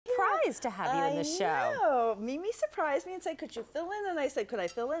surprised to have you in the show. I know. Mimi surprised me and said, could you fill in? And I said, could I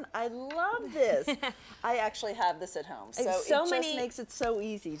fill in? I love this. I actually have this at home. So it just makes it so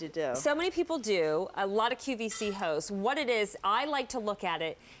easy to do. So many people do, a lot of QVC hosts. What it is, I like to look at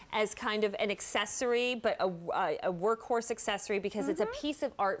it as kind of an accessory, but a workhorse accessory, because it's a piece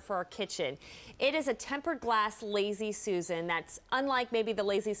of art for our kitchen. It is a tempered glass Lazy Susan that's unlike maybe the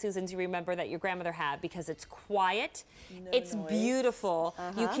Lazy Susans you remember that your grandmother had, because it's quiet, it's beautiful,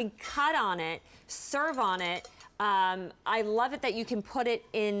 you can cut on it, serve on it. I love it that you can put it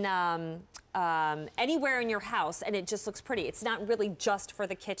in anywhere in your house and it just looks pretty. It's not really just for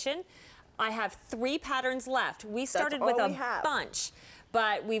the kitchen. I have 3 patterns left. We started with a bunch,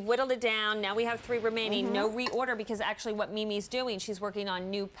 but we've whittled it down. Now we have 3 remaining. No reorder, because actually what Mimi's doing, she's working on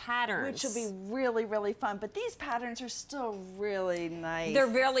new patterns. Which will be really, really fun. But these patterns are still really nice. They're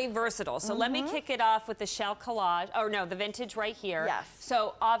really versatile. So let me kick it off with the shell collage. Oh no, the vintage right here. Yes.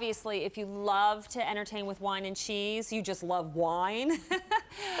 So obviously, if you love to entertain with wine and cheese, you just love wine.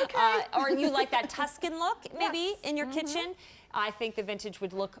 Or you like that Tuscan look maybe in your kitchen. I think the vintage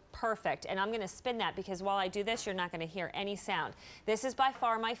would look perfect. And I'm going to spin that, because while I do this, you're not going to hear any sound. This is by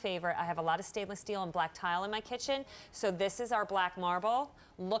far my favorite. I have a lot of stainless steel and black tile in my kitchen. So this is our black marble.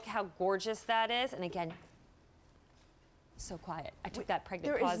 Look how gorgeous that is. And again, so quiet. I took that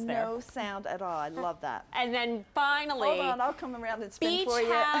pregnant pause there. There is no sound at all. I love that. And then finally, hold on, I'll come around and spin for you.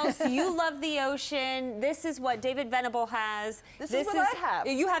 Beach house. You love the ocean. This is what David Venable has. This is what I have.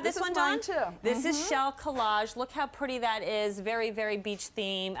 You have this one, Dawn? Too. This is shell collage. Look how pretty that is. Very, very beach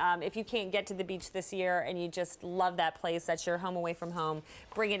theme. If you can't get to the beach this year and you just love that place, that's your home away from home,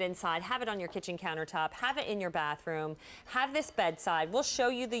 bring it inside. Have it on your kitchen countertop. Have it in your bathroom. Have this bedside. We'll show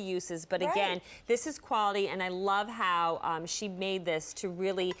you the uses, but again, this is quality, and I love how she made this to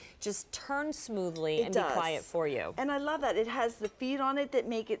really just turn smoothly and be quiet for you. And I love that. It has the feet on it that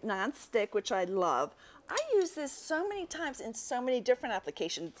make it non-stick, which I love. I use this so many times in so many different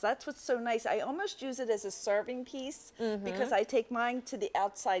applications. That's what's so nice. I almost use it as a serving piece, because I take mine to the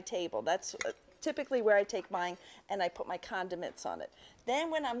outside table. That's typically where I take mine, and I put my condiments on it. Then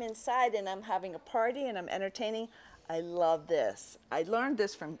when I'm inside and I'm having a party and I'm entertaining, I love this. I learned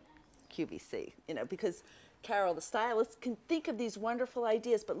this from QVC, you know, because Carol, the stylist, can think of these wonderful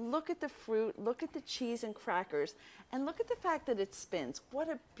ideas, but look at the fruit, look at the cheese and crackers, and look at the fact that it spins. What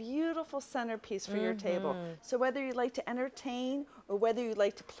a beautiful centerpiece for your table. So whether you like to entertain or whether you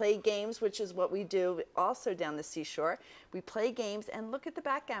like to play games, which is what we do also down the seashore, we play games, and look at the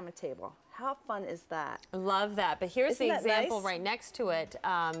backgammon table. How fun is that? Love that. But here's the example right next to it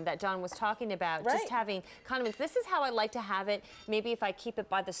that Dawn was talking about. Just having condiments. This is how I like to have it. Maybe if I keep it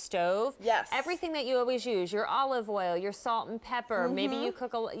by the stove. Yes. Everything that you always use, your olive oil, your salt and pepper. Maybe you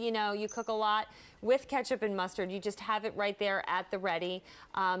cook you cook a lot with ketchup and mustard. You just have it right there at the ready.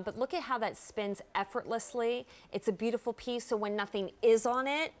 But look at how that spins effortlessly. It's a beautiful piece. So when nothing is on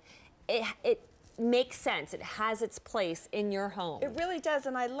it, it makes sense. It has its place in your home. It really does,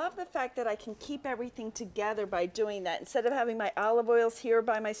 and I love the fact that I can keep everything together by doing that. Instead of having my olive oils here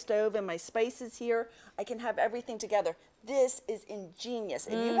by my stove and my spices here, I can have everything together. This is ingenious.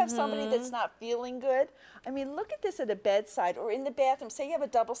 If you have somebody that's not feeling good, I mean, look at this at a bedside or in the bathroom. Say you have a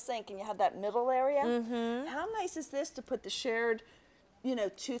double sink and you have that middle area. How nice is this to put the shared, you know,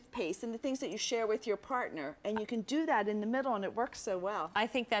 toothpaste and the things that you share with your partner, and you can do that in the middle, and it works so well. I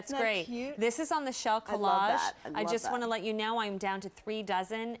think that's great. Cute? This is on the shell collage. I love that. I just want to let you know I'm down to 3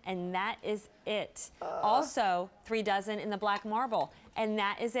 dozen, and that is it. Also 3 dozen in the black marble, and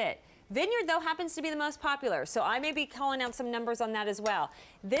that is it. Vineyard, though, happens to be the most popular, so I may be calling out some numbers on that as well.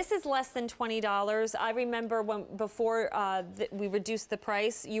 This is less than $20. I remember when before we reduced the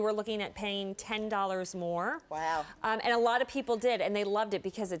price, you were looking at paying $10 more. Wow. And a lot of people did, and they loved it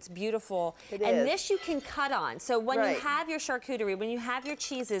because it's beautiful. And this you can cut on. So when you have your charcuterie, when you have your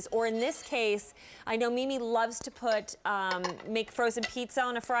cheeses, or in this case, I know Mimi loves to put, make frozen pizza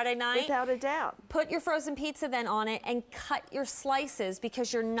on a Friday night. Without a doubt. Put your frozen pizza then on it and cut your slices,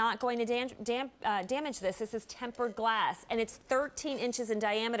 because you're not going to damage this. This is tempered glass, and it's 13 inches in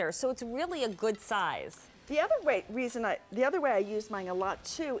diameter, so it's really a good size. The other way I use mine a lot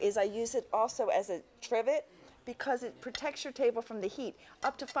too is I use it also as a trivet, because it protects your table from the heat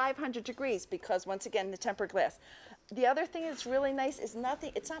up to 500 degrees, because once again, the tempered glass. The other thing that's really nice is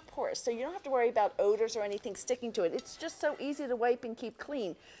it's not porous, so you don't have to worry about odors or anything sticking to it. It's just so easy to wipe and keep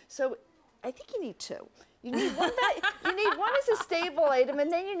clean. So I think you need 2. You need one you need one as a stable item,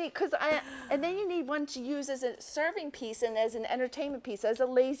 and then you need one to use as a serving piece and as an entertainment piece, as a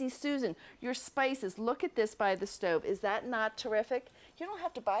Lazy Susan. Your spices. Look at this by the stove. Is that not terrific? You don't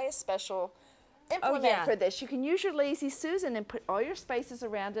have to buy a special implement for this. You can use your Lazy Susan and put all your spices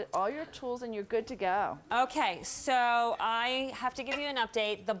around it, all your tools, and you're good to go. Okay, so I have to give you an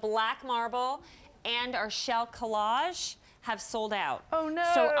update. The black marble and our shell collage have sold out. Oh no!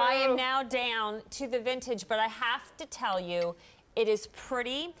 So I am now down to the vintage, but I have to tell you, it is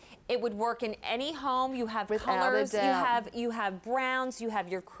pretty. It would work in any home. You have colors, you have browns, you have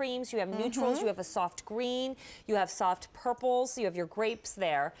your creams, you have neutrals, you have a soft green, you have soft purples, you have your grapes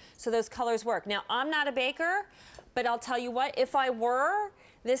there. So those colors work. Now, I'm not a baker, but I'll tell you what, if I were,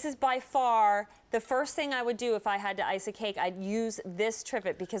 this is by far the first thing I would do if I had to ice a cake. I'd use this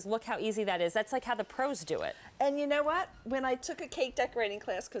trivet because look how easy that is. That's like how the pros do it. And you know what? When I took a cake decorating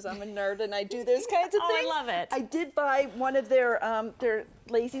class, because I'm a nerd and I do those kinds of things. I love it. I did buy one of their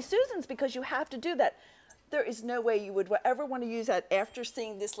Lazy Susans because you have to do that. There is no way you would ever want to use that after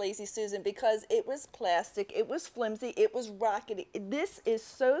seeing this Lazy Susan because it was plastic, it was flimsy, it was rockety. This is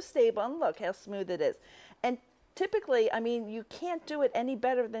so stable, and look how smooth it is. And typically, I mean, you can't do it any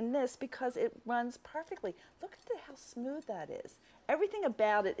better than this because it runs perfectly. Look at how smooth that is. Everything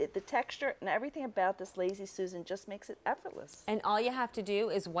about it, the texture and everything about this Lazy Susan just makes it effortless. And all you have to do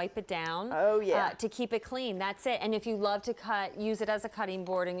is wipe it down to keep it clean. That's it. And if you love to use it as a cutting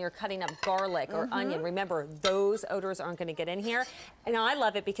board and you're cutting up garlic or onion, remember, those odors aren't going to get in here. And I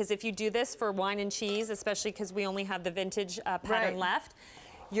love it because if you do this for wine and cheese, especially because we only have the vintage pattern left,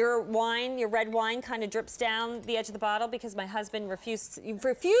 your wine, your red wine kind of drips down the edge of the bottle because my husband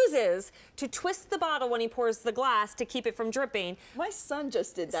refuses to twist the bottle when he pours the glass to keep it from dripping. My son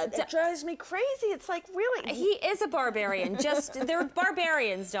just did that. It drives me crazy. It's like, really? He is a barbarian. They're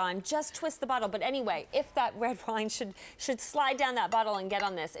barbarians, Dawn. Just twist the bottle. But anyway, if that red wine should slide down that bottle and get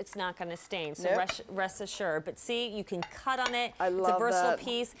on this, it's not going to stain. So rest assured. But see, you can cut on it. It's a versatile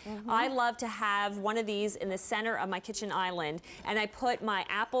piece. I love to have one of these in the center of my kitchen island, and I put my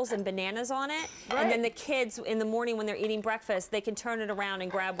apples and bananas on it, and then the kids in the morning when they're eating breakfast, they can turn it around and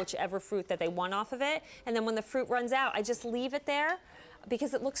grab whichever fruit that they want off of it, and then when the fruit runs out, I just leave it there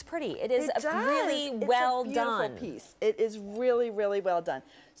because it looks pretty. It is really well done. It's a beautiful piece. It is really, really well done.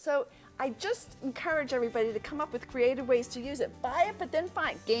 So I just encourage everybody to come up with creative ways to use it. Buy it, but then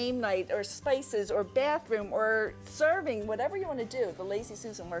find game night or spices or bathroom or serving, whatever you want to do. The Lazy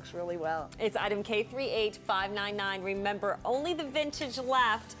Susan works really well. It's item K38599. Remember, only the vintage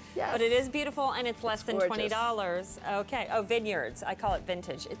left, but it is beautiful and it's less than $20. Okay. Oh, Vineyards. I call it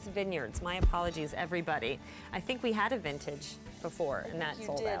vintage. It's Vineyards. My apologies, everybody. I think we had a vintage before and that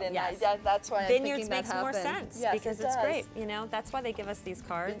sold out. And yes. That's why Vineyards makes more sense because it's great. You know, that's why they give us these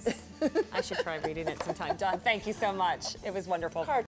cards. I should try reading it sometime. Dawn, thank you so much. It was wonderful.